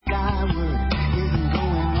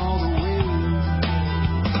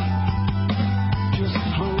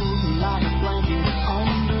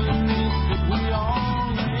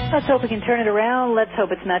Let's hope we can turn it around. Let's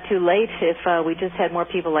hope it's not too late. If we just had more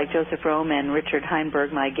people like Joseph Romm and Richard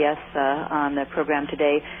Heinberg, my guests on the program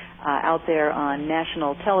today, out there on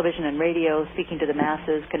national television and radio, speaking to the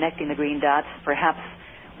masses, connecting the green dots, perhaps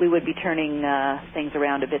we would be turning things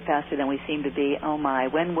around a bit faster than we seem to be. Oh, my,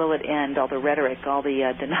 when will it end? All the rhetoric, all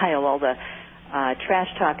the denial, all the trash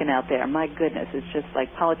talking out there. My goodness, it's just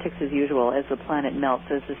like politics as usual as the planet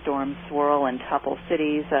melts, as the storms swirl and topple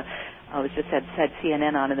cities. I was just had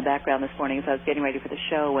CNN on in the background this morning as I was getting ready for the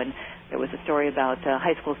show, and there was a story about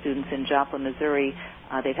high school students in Joplin, Missouri.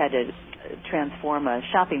 They've had to transform a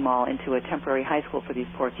shopping mall into a temporary high school for these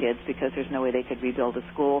poor kids because there's no way they could rebuild a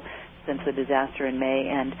school since the disaster in May.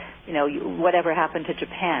 And, you know, whatever happened to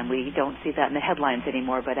Japan, we don't see that in the headlines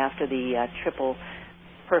anymore, but after the triple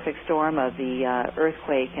perfect storm of the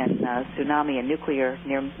earthquake and tsunami and nuclear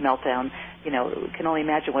near meltdown, you know, can only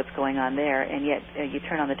imagine what's going on there. And yet you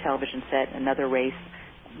turn on the television set, another race,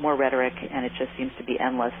 more rhetoric, and it just seems to be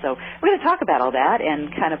endless. So we're going to talk about all that and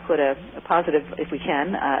kind of put a positive, if we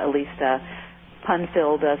can, at least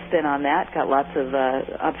pun-filled spin on that. Got lots of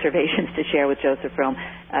observations to share with Joseph Romm.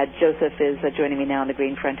 Joseph is joining me now on the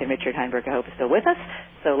Green Front, and Richard Heinberg, I hope, is still with us.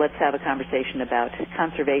 So let's have a conversation about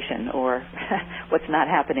conservation, or what's not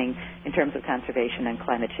happening in terms of conservation and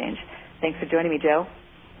climate change. Thanks for joining me, Joe.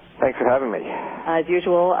 Thanks for having me. As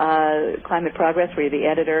usual, Climate Progress, where the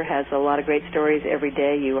editor has a lot of great stories every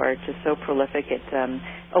day. You are just so prolific. It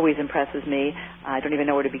always impresses me. I don't even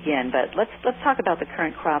know where to begin, but let's talk about the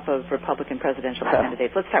current crop of Republican presidential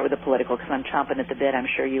candidates. Let's start with the political, because I'm chomping at the bit. I'm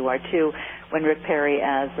sure you are too. When Rick Perry,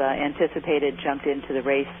 as anticipated, jumped into the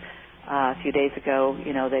race a few days ago,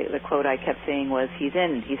 you know, the quote I kept seeing was, he's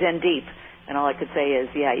in deep. And all I could say is,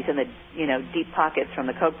 yeah, he's in the, you know, deep pockets from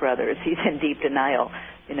the Koch brothers. He's in deep denial.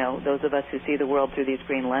 You know, those of us who see the world through these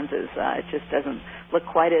green lenses, it just doesn't look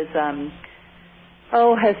quite as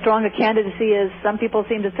strong a candidacy as some people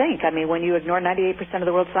seem to think. I mean, when you ignore 98% of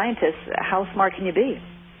the world's scientists, how smart can you be?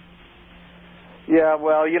 Yeah,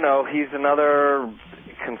 well, you know, he's another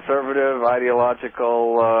conservative,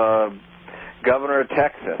 ideological governor of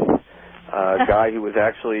Texas, a guy who was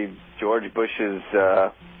actually George Bush's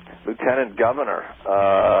lieutenant governor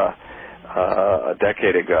a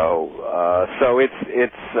decade ago. So it's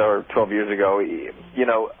or 12 years ago. You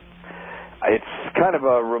know, it's kind of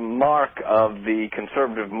a remark of the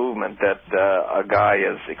conservative movement that a guy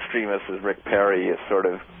as extremist as Rick Perry is sort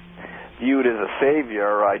of viewed as a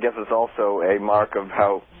savior. I guess it's also a mark of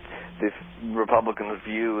how the Republicans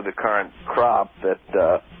view the current crop.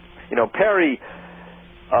 That you know, Perry,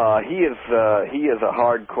 he is a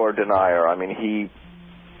hardcore denier. I mean, he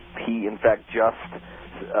in fact just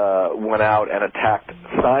went out and attacked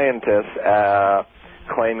scientists,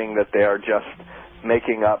 claiming that they are just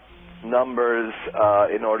making up numbers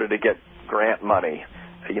in order to get grant money.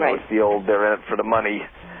 You know, it's the old "they're in it for the money"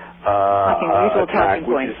 attack,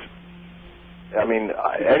 which is, I mean,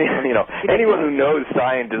 anyone who knows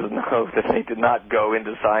scientists knows that they did not go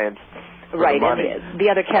into science. Right, and the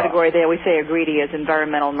other category they always say are greedy is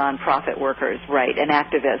environmental nonprofit workers, right, and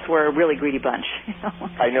activists. We're a really greedy bunch.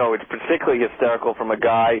 I know, it's particularly hysterical from a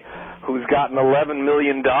guy who's gotten $11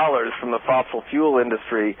 million from the fossil fuel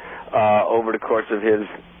industry over the course of his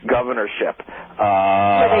governorship. Who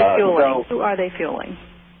are they fueling? Who are they fueling?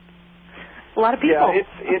 A lot of people. Yeah,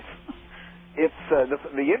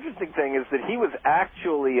 the interesting thing is that he was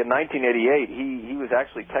actually, in 1988, he was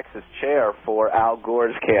actually Texas chair for Al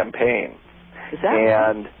Gore's campaign. Is that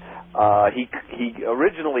right? And he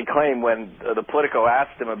originally claimed, when the Politico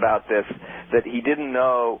asked him about this, that he didn't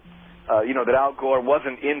know, that Al Gore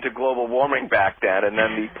wasn't into global warming back then, and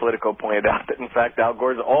then the Politico pointed out that, in fact, Al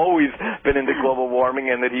Gore's always been into global warming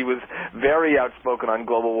and that he was very outspoken on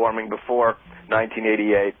global warming before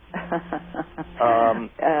 1988.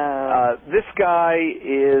 This guy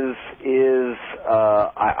is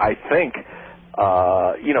I think,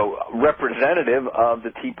 representative of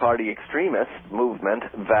the Tea Party extremist movement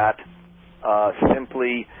that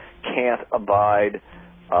simply can't abide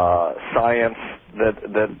science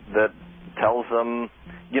that tells them,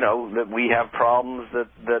 that we have problems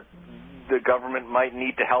that the government might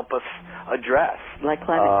need to help us address. Like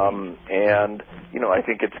climate change. And, I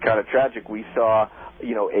think it's kind of tragic. We saw,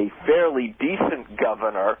 a fairly decent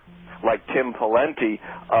governor like Tim Pawlenty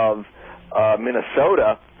of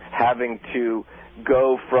Minnesota having to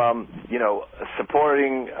go from,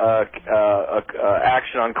 supporting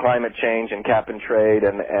action on climate change and cap and trade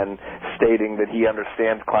and stating that he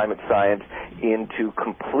understands climate science into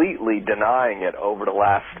completely denying it over the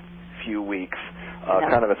last few weeks.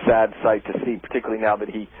 Kind of a sad sight to see, particularly now that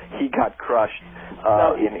he got crushed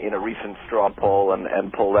in a recent straw poll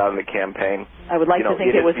and pulled out of the campaign. I would like to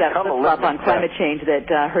think it was that flip-flop on climate change that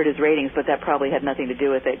hurt his ratings, but that probably had nothing to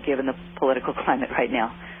do with it, given the political climate right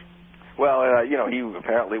now. Well, he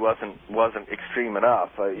apparently wasn't extreme enough.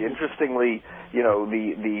 Interestingly,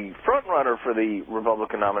 the front runner for the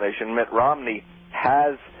Republican nomination, Mitt Romney,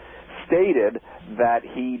 has stated that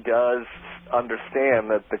he does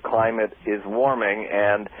understand that the climate is warming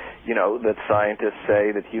and, that scientists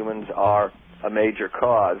say that humans are a major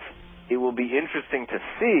cause. It will be interesting to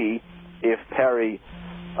see if Perry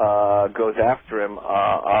goes after him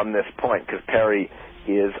on this point, because Perry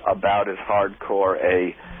is about as hardcore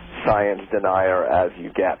a science denier as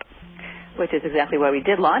you get. Which is exactly why we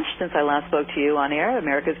did launch, since I last spoke to you on air,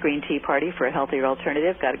 America's Green Tea Party for a Healthier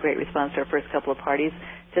Alternative. Got a great response to our first couple of parties.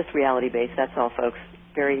 Just reality-based, that's all, folks.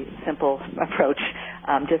 Very simple approach.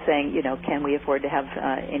 Just saying, can we afford to have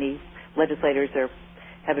any legislators or,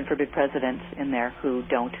 heaven forbid, presidents in there who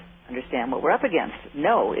don't understand what we're up against?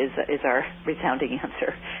 No is our resounding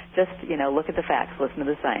answer. Just, look at the facts. Listen to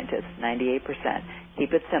the scientists. 98%.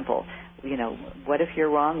 Keep it simple. What if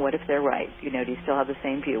you're wrong? What if they're right? Do you still have the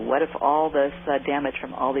same view? What if all this damage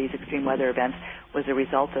from all these extreme weather events was a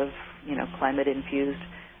result of, climate-infused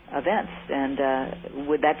events? And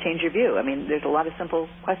would that change your view? I mean, there's a lot of simple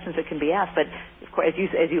questions that can be asked, but of course,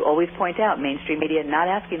 as you always point out, mainstream media not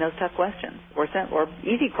asking those tough questions or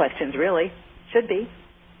easy questions, really. Should be.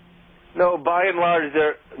 No, by and large,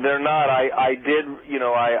 they're not.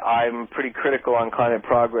 I'm pretty critical on Climate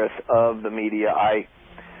Progress of the media. I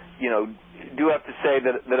do have to say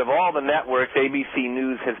that of all the networks, ABC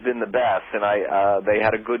News has been the best, and they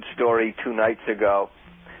had a good story 2 nights ago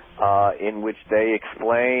in which they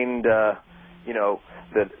explained, that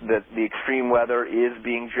the extreme weather is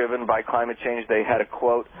being driven by climate change. They had a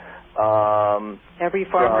quote. Every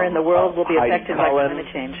farmer in the world will be affected by climate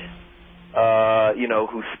change.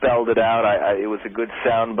 Who spelled it out. It was a good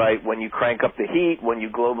soundbite. When you crank up the heat, when you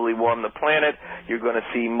globally warm the planet, you're going to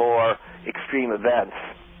see more extreme events.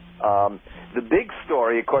 The big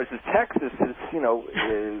story, of course, is Texas is,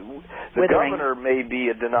 the governor may be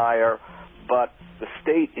a denier, but the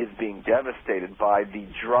state is being devastated by the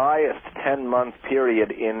driest 10-month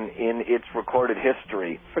period in its recorded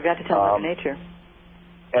history. Forgot to tell Mother Nature.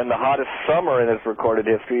 And the hottest summer in its recorded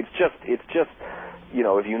history. It's just, if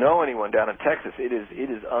you know anyone down in Texas, it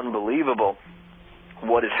is unbelievable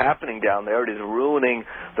what is happening down there. It is ruining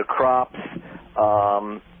the crops.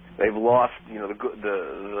 They've lost,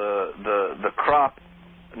 the crop.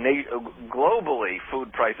 Globally,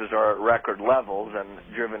 food prices are at record levels and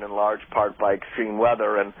driven in large part by extreme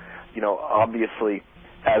weather. And, obviously,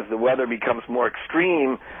 as the weather becomes more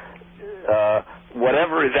extreme,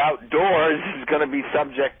 whatever is outdoors is going to be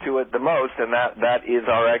subject to it the most, and that is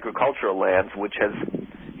our agricultural lands, which has,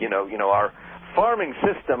 our farming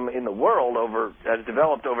system in the world has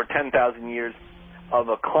developed over 10,000 years of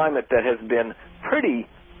a climate that has been pretty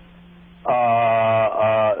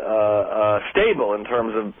stable in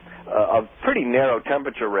terms of a pretty narrow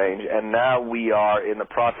temperature range, and now we are in the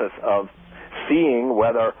process of seeing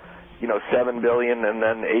whether 7 billion and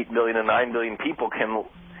then 8 billion and 9 billion people can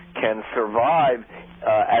survive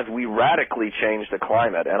as we radically change the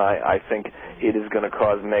climate, and I think it is going to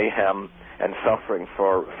cause mayhem and suffering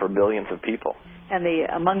for billions of people. And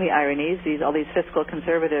among the ironies, all these fiscal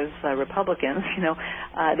conservative Republicans,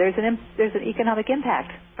 there's an economic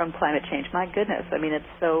impact from climate change. My goodness, I mean, it's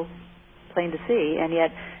so plain to see, and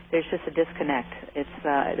yet there's just a disconnect.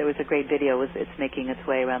 There was a great video. It's making its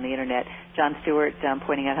way around the internet. Jon Stewart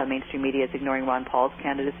pointing out how mainstream media is ignoring Ron Paul's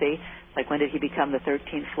candidacy. Like, when did he become the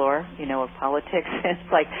 13th floor, of politics?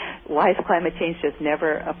 It's like, why is climate change just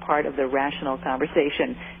never a part of the rational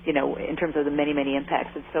conversation, in terms of the many, many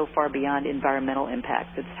impacts? It's so far beyond environmental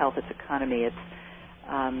impacts. It's health, it's economy, it's,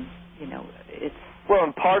 it's... Well,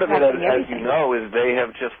 and part of it, as you know, is they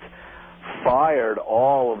have just fired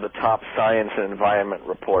all of the top science and environment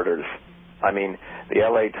reporters. I mean, the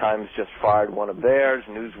LA Times just fired one of theirs,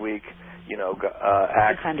 Newsweek,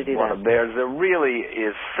 axed one of theirs. There really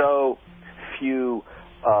is so few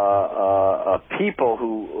people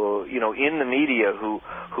who, in the media who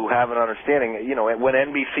have an understanding. When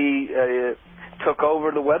NBC took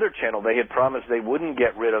over the Weather Channel, they had promised they wouldn't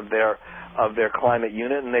get rid of their climate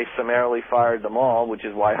unit, and they summarily fired them all, which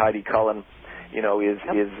is why Heidi Cullen,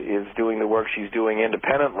 is doing the work she's doing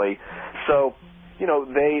independently. So,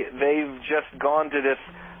 they've just gone to this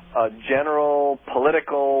general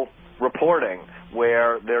political reporting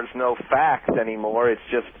where there's no facts anymore. It's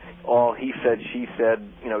just all he said, she said,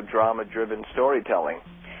 drama-driven storytelling.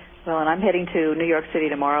 Well, and I'm heading to New York City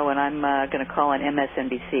tomorrow, and I'm going to call on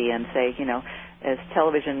MSNBC and say, as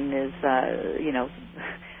television is,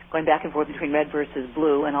 going back and forth between red versus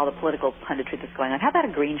blue and all the political punditry that's going on. How about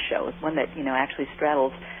a green show? It's one that, actually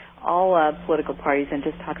straddles all political parties and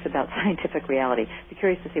just talks about scientific reality. Be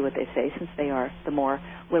curious to see what they say, since they are the more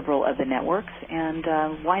liberal of the networks.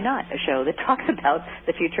 And why not a show that talks about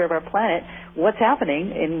the future of our planet, what's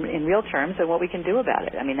happening in real terms, and what we can do about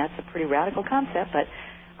it? I mean, that's a pretty radical concept, but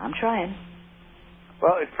I'm trying.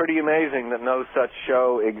 Well, it's pretty amazing that no such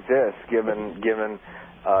show exists, given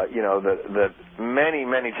that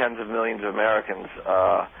many tens of millions of Americans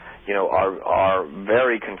are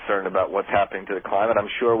very concerned about what's happening to the climate. I'm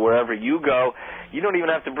sure wherever you go, you don't even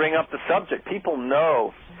have to bring up the subject. People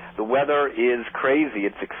know the weather is crazy,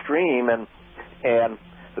 it's extreme, and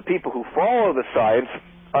the people who follow the science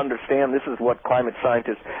understand this is what climate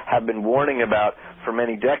scientists have been warning about for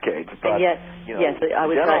many decades. But yes, I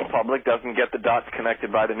was the general right. public doesn't get the dots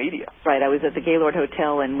connected by the media. Right. I was at the Gaylord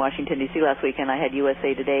Hotel in Washington, D.C. last week, and I had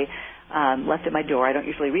USA Today left at my door. I don't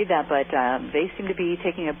usually read that, but they seem to be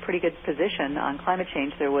taking a pretty good position on climate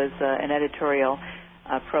change. There was an editorial,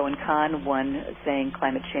 pro and con, one saying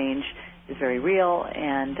climate change is very real,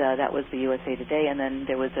 and that was the USA Today. And then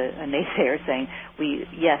there was a naysayer saying,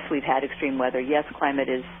 we've had extreme weather. Yes, climate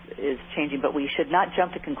is changing, but we should not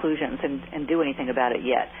jump to conclusions and do anything about it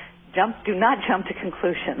yet. Do not jump to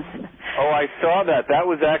conclusions. Oh, I saw that. That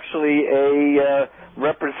was actually a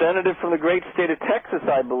representative from the great state of Texas,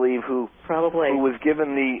 I believe, who was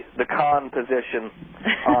given the con position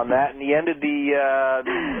on that, and he ended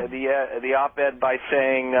the op-ed by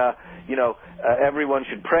saying, everyone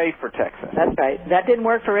should pray for Texas. That's right. That didn't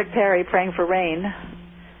work for Rick Perry, praying for rain.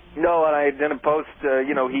 No, and I didn't post. He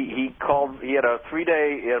had a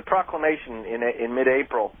 3-day proclamation in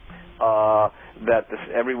mid-April. That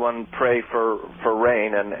everyone pray for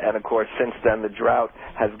rain, and of course since then the drought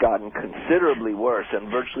has gotten considerably worse, and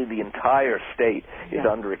virtually the entire state is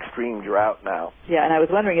under extreme drought now. Yeah, and I was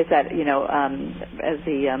wondering, is that as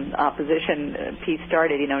the opposition piece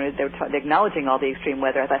started, they're acknowledging all the extreme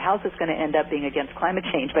weather. I thought, how's this going to end up being against climate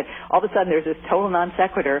change? But all of a sudden there's this total non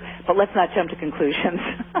sequitur. But let's not jump to conclusions.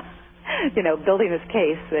 Building this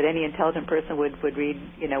case that any intelligent person would read,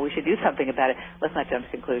 we should do something about it. Let's not jump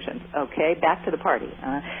to conclusions. Okay, back to the party.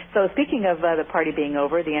 So speaking of the party being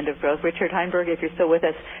over, the end of growth, Richard Heinberg, if you're still with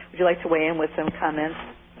us, would you like to weigh in with some comments?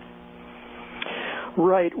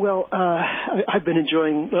 Right. Well, I've been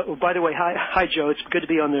enjoying, by the way, hi, Joe. It's good to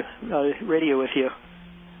be on the radio with you.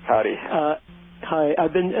 Howdy. Hi,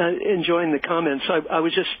 I've been enjoying the comments. I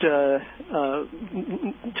was just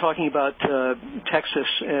talking about Texas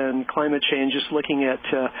and climate change, just looking at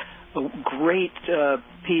a great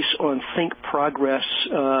piece on Think Progress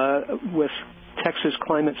with Texas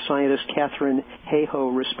climate scientist Catherine Hayhoe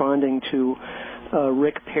responding to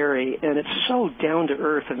Rick Perry, and it's so down to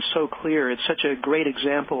earth and so clear. It's such a great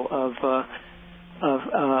example of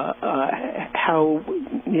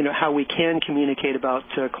how we can communicate about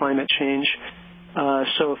climate change.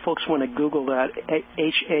 So if folks want to Google that,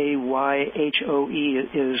 Hayhoe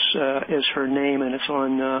is her name, and it's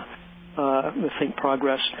on the Think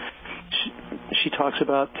Progress. She talks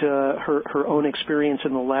about her own experience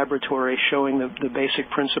in the laboratory, showing the basic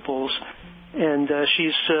principles. And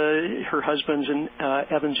her husband's an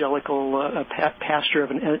evangelical pastor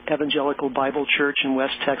of an evangelical Bible church in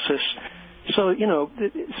West Texas. So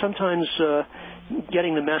sometimes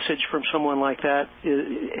getting the message from someone like that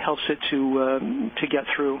helps it to get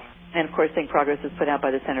through. And of course, Think Progress is put out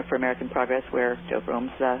by the Center for American Progress, where Joseph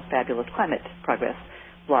Romm's fabulous Climate Progress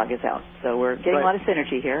blog is out. So we're getting a lot of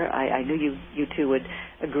synergy here. I knew you two would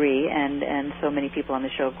agree, and so many people on the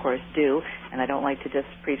show, of course, do. And I don't like to just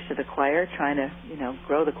preach to the choir, trying to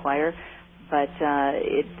grow the choir. But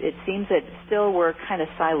it seems that still we're kind of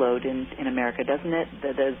siloed in America, doesn't it?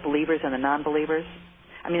 The believers and the non-believers.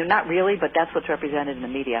 I mean, not really, but that's what's represented in the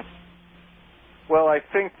media. Well, I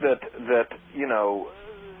think that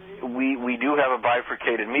we do have a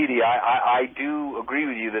bifurcated media. I do agree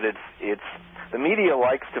with you that it's the media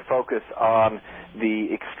likes to focus on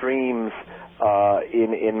the extremes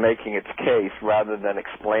in making its case, rather than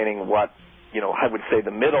explaining what I would say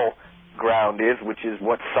the middle ground is, which is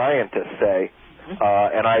what scientists say.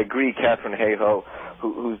 And I agree, Catherine Hayhoe,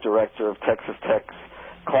 who's director of Texas Tech's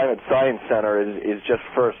Climate Science Center, is just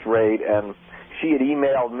first rate, and she had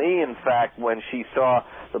emailed me, in fact, when she saw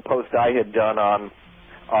the post I had done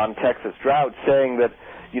on Texas drought, saying that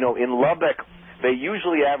in Lubbock they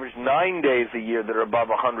usually average 9 days a year that are above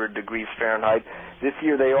 100 degrees Fahrenheit. This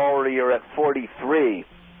year they already are at 43,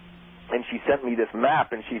 and she sent me this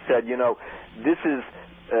map, and she said, this is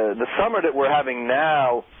the summer that we're having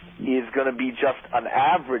now is going to be just an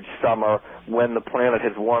average summer when the planet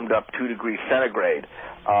has warmed up 2 degrees centigrade,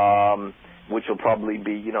 which will probably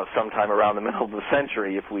be, sometime around the middle of the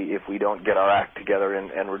century if we don't get our act together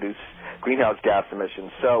and reduce greenhouse gas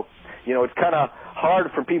emissions. So, it's kind of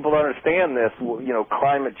hard for people to understand this,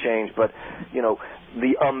 climate change, but,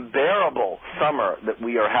 the unbearable summer that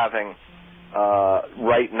we are having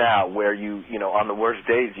right now, where on the worst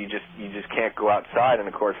days you just can't go outside, and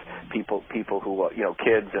of course people who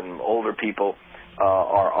kids and older people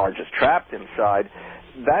are just trapped inside.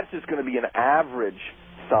 That's just going to be an average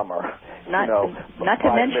summer. Not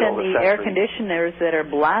to mention the air conditioners that are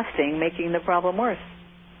blasting, making the problem worse.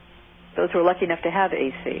 Those who are lucky enough to have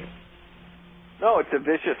AC. No, it's a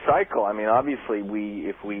vicious cycle. I mean, obviously,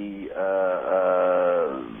 if we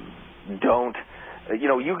don't.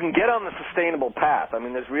 You can get on the sustainable path. I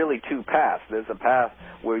mean, there's really 2 paths. There's a path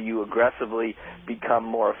where you aggressively become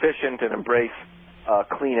more efficient and embrace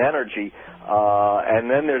clean energy, and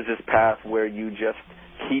then there's this path where you just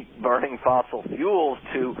keep burning fossil fuels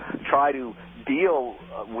to try to deal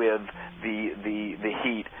with the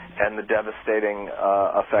heat and the devastating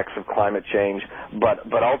effects of climate change.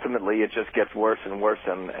 But ultimately, it just gets worse and worse,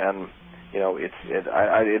 and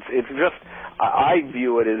it's just, I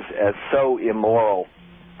view it as so immoral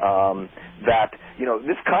that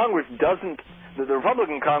this Congress doesn't, the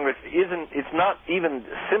Republican Congress it's not even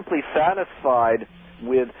simply satisfied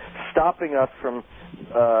with stopping us from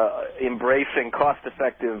embracing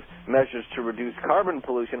cost-effective measures to reduce carbon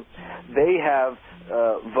pollution. They have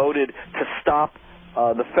voted to stop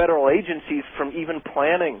the federal agencies from even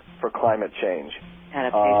planning for climate change.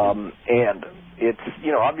 And it's,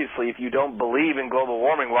 obviously, if you don't believe in global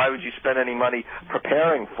warming, why would you spend any money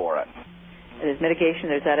preparing for it? There's mitigation,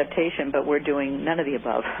 there's adaptation, but we're doing none of the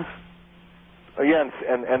above. Yeah,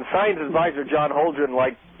 and science advisor John Holdren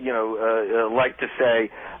liked to say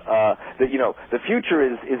that the future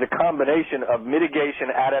is a combination of mitigation,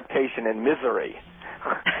 adaptation, and misery.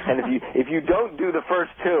 And if you don't do the first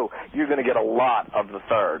 2, you're going to get a lot of the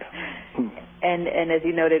third. And as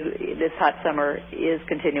you noted, this hot summer is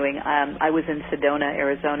continuing. I was in Sedona,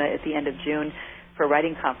 Arizona at the end of June for a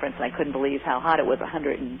writing conference, and I couldn't believe how hot it was,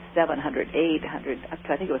 107, 108,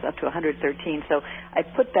 I think it was up to 113. So I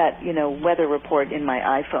put that, weather report in my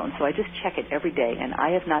iPhone, so I just check it every day, and I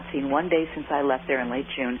have not seen one day since I left there in late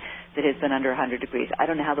June that has been under 100 degrees. I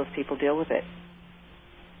don't know how those people deal with it.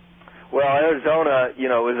 Well, Arizona,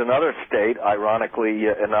 is another state, ironically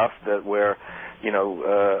enough, that where,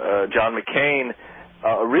 John McCain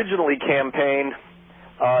originally campaigned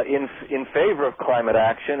in favor of climate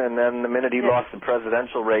action, and then the minute he lost the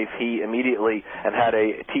presidential race, he immediately, and had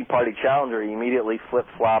a Tea Party challenger, he immediately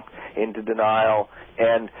flip-flopped into denial.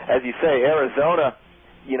 And as you say, Arizona,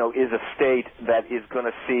 is a state that is going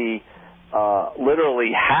to see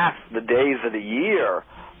literally half the days of the year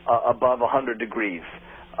above 100 degrees.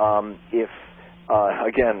 If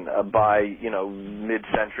by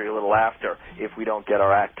mid-century, a little after, if we don't get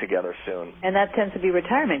our act together soon. And that tends to be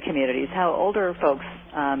retirement communities. How older folks,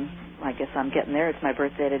 I guess I'm getting there. It's my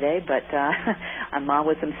birthday today, but I'm on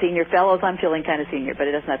with some senior fellows. I'm feeling kind of senior, but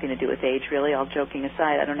it has nothing to do with age, really. All joking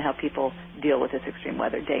aside, I don't know how people deal with this extreme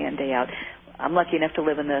weather day in, day out. I'm lucky enough to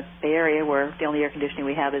live in the Bay Area, where the only air conditioning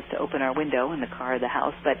we have is to open our window in the car or the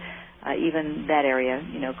house, but even that area,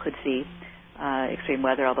 could see extreme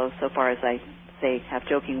weather, although so far as I say, half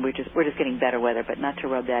joking, we're just getting better weather, but not to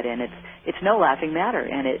rub that in. It's no laughing matter,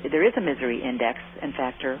 and there is a misery index and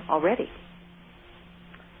factor already.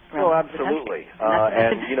 Oh, absolutely. Not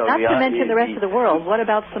to mention the rest of the world. What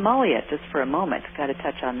about Somalia, just for a moment? Got to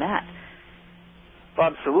touch on that.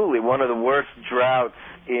 Absolutely. One of the worst droughts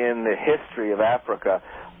in the history of Africa.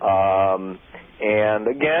 And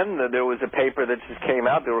again, there was a paper that just came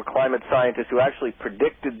out. There were climate scientists who actually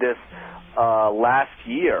predicted this last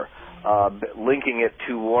year, linking it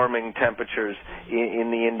to warming temperatures in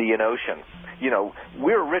the Indian Ocean.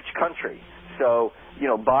 We're a rich country, so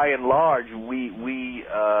by and large, we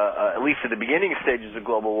at least at the beginning stages of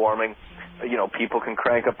global warming, people can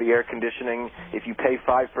crank up the air conditioning. If you pay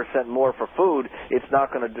 5% more for food, it's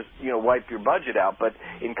not going to just wipe your budget out. But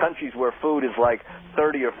in countries where food is like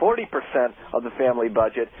 30 or 40% of the family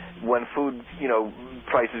budget, when food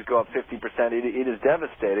prices go up 50%, it is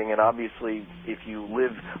devastating. And obviously, if you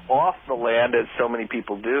live off the land, as so many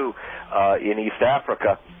people do in East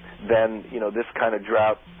Africa, then this kind of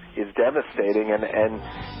drought is devastating. And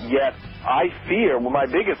yet, I fear, my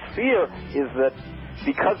biggest fear is that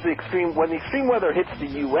because when the extreme weather hits the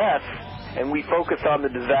U.S. and we focus on the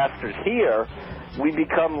disasters here, we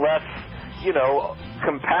become less,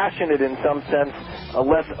 compassionate in some sense,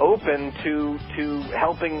 less open to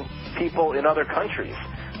helping people in other countries.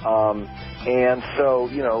 And so,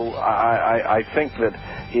 I think that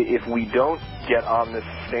if we don't get on this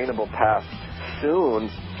sustainable path soon,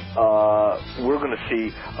 we're going to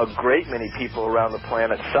see a great many people around the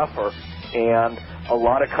planet suffer, and a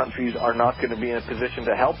lot of countries are not going to be in a position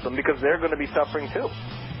to help them because they're going to be suffering too.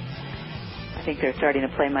 I think they're starting to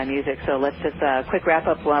play my music, so let's just quick wrap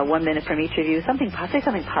up 1 minute from each of you. Say something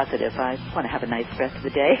positive. I want to have a nice rest of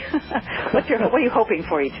the day. What are you hoping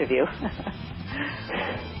for, each of you?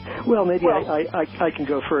 Well, maybe I can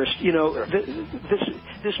go first.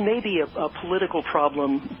 This may be a political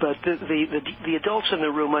problem, but the adults in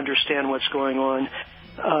the room understand what's going on.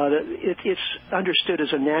 It's understood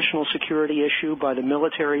as a national security issue by the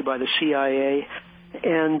military, by the CIA.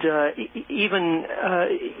 And even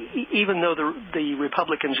though the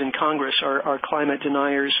Republicans in Congress are climate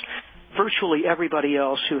deniers, virtually everybody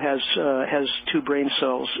else who has two brain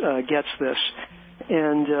cells gets this.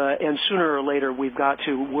 And sooner or later we've got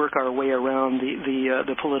to work our way around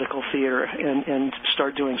the political theater and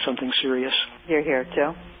start doing something serious. Here,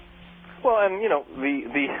 Joe. Well, and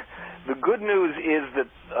the good news is that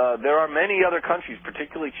there are many other countries,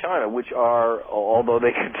 particularly China, which are, although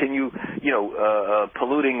they continue,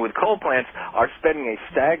 polluting with coal plants, are spending a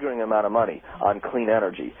staggering amount of money on clean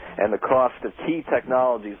energy. And the cost of key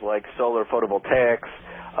technologies like solar photovoltaics,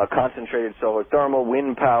 concentrated solar thermal,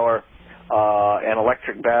 wind power, and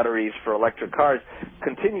electric batteries for electric cars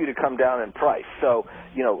continue to come down in price. So,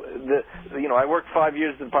 I worked 5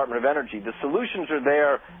 years in the Department of Energy. The solutions are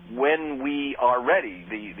there when we are ready.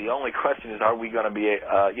 The only question is, are we going to be,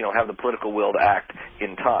 have the political will to act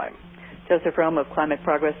in time? Joseph Romm of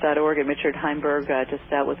climateprogress.org and Richard Heinberg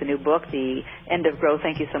just out with a new book, The End of Growth.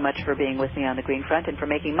 Thank you so much for being with me on the Green Front and for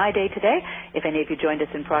making my day today. If any of you joined us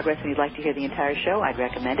in Progress and you'd like to hear the entire show, I'd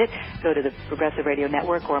recommend it. Go to the Progressive Radio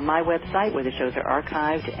Network or my website where the shows are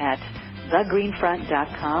archived at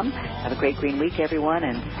thegreenfront.com. Have a great green week, everyone,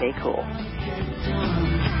 and stay cool.